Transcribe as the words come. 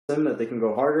them that they can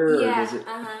go harder? Yeah, or does it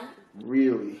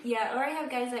really? Yeah, or I have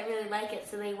guys that really like it,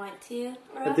 so they want to.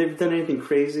 Have they done anything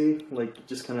crazy? Like,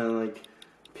 just kind of like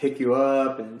pick you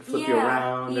up and flip you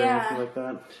around or anything like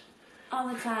that? All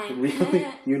the time. Really?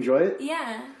 You enjoy it?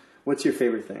 Yeah. What's your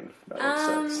favorite thing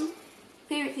about sex?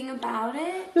 Favorite thing about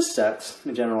it? Just sex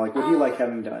in general. Like, what do you like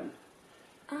having done?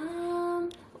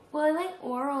 Well, I like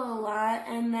oral a lot,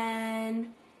 and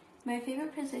then my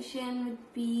favorite position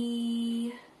would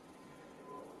be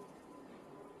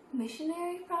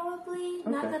missionary, probably. Okay.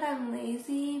 Not that I'm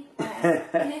lazy, but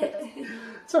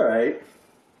It's all right.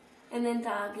 And then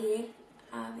doggy,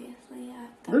 obviously. Yeah.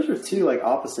 Those are two like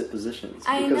opposite positions.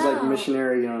 I Because know. like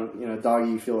missionary, you know,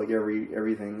 doggy, you feel like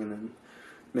everything, and then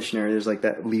missionary, there's like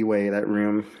that leeway, that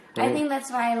room. Right? I think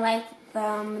that's why I like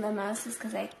them the most, is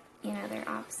because they're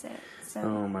opposite. So.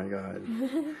 Oh my God,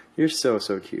 you're so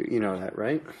cute. You know that,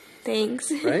 right? Thanks.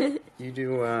 Right? You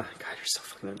do. God, you're so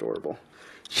fucking adorable.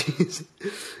 Jeez.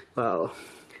 Wow.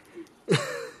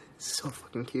 So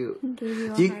fucking cute. Gave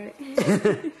you a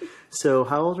heart. So,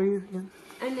 how old are you again?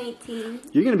 I'm 18.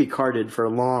 You're gonna be carded for a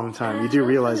long time. You do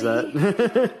realize that?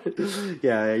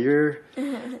 Yeah, you're.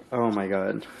 Oh my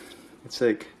God, it's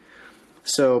like.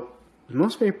 So,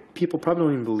 most people probably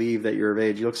don't even believe that you're of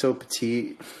age. You look so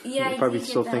petite. Yeah, you probably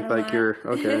still think like you're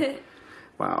okay.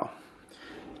 Wow.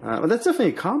 Well, that's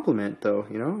definitely a compliment, though.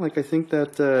 You know, like I think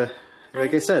that,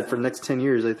 like I said, for the next 10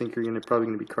 years, I think you're probably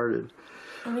gonna be carded.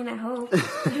 I mean, I hope.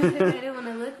 I don't want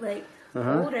to look like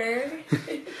older.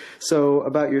 So,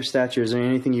 about your stature, is there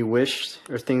anything you wished,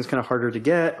 or things kind of harder to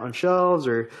get on shelves,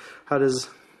 or how does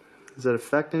that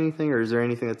affect anything, or is there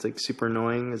anything that's like super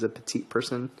annoying as a petite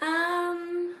person?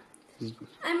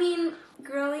 I mean,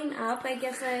 growing up, I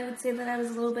guess I would say that I was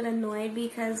a little bit annoyed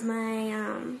because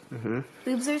my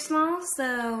boobs are small.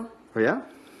 So. Oh yeah.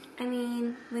 I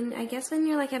mean, when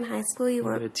you're like in high school, you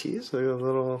want a tease, like a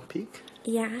little peek.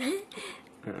 Yeah.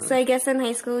 So I guess in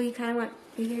high school you kind of want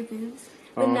bigger boobs,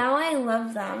 but now I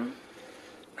love them.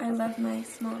 I love my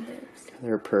small boobs.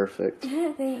 They're perfect.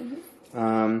 Thanks.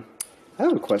 I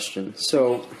have a question.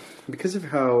 So, because of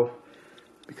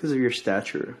your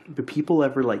stature, do people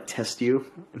ever like test you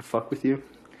and fuck with you?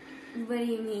 What do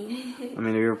you mean? I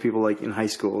mean, there were people like in high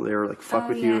school, they were like fuck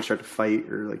with you and start to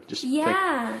fight, or like just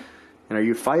yeah. And are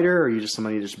you a fighter, or are you just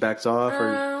somebody who just backs off?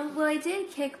 Well, I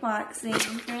did kickboxing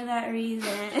for that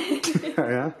reason. Oh,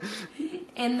 yeah.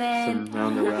 And then. Some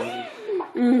round around.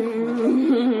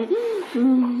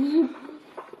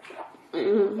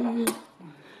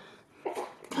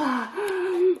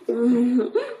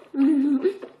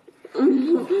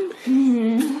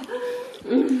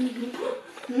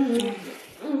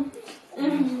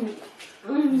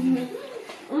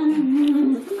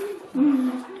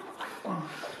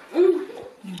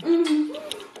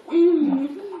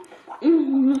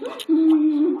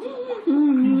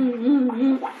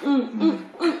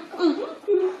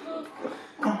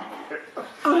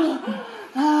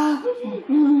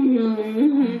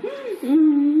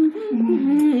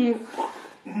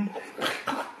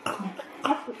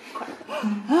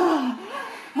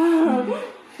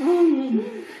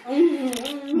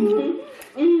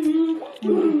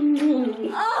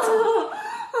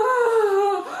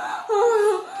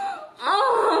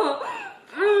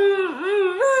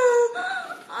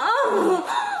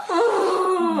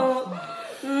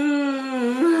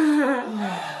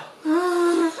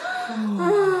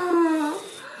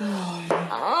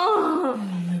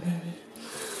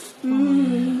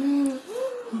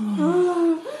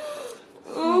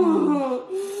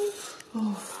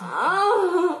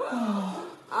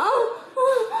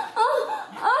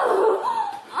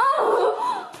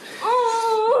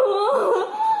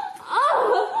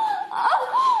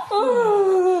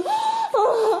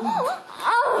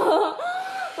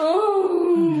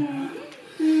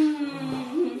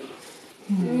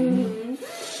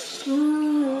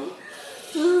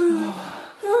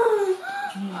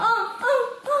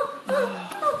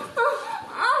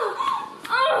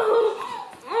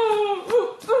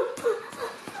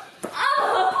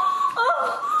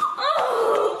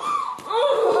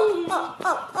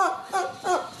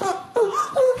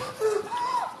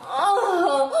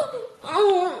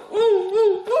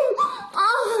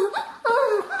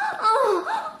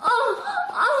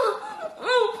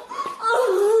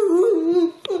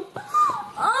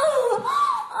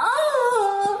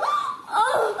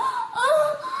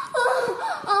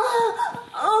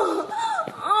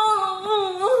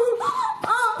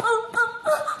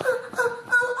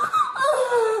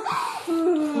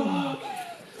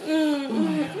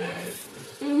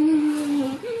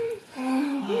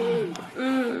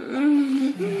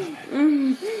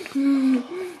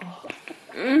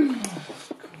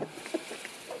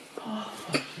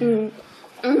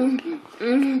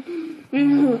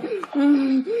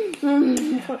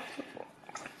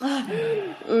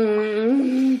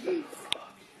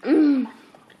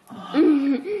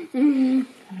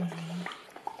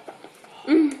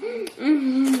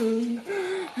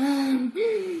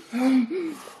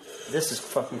 This is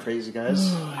fucking crazy,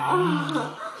 guys.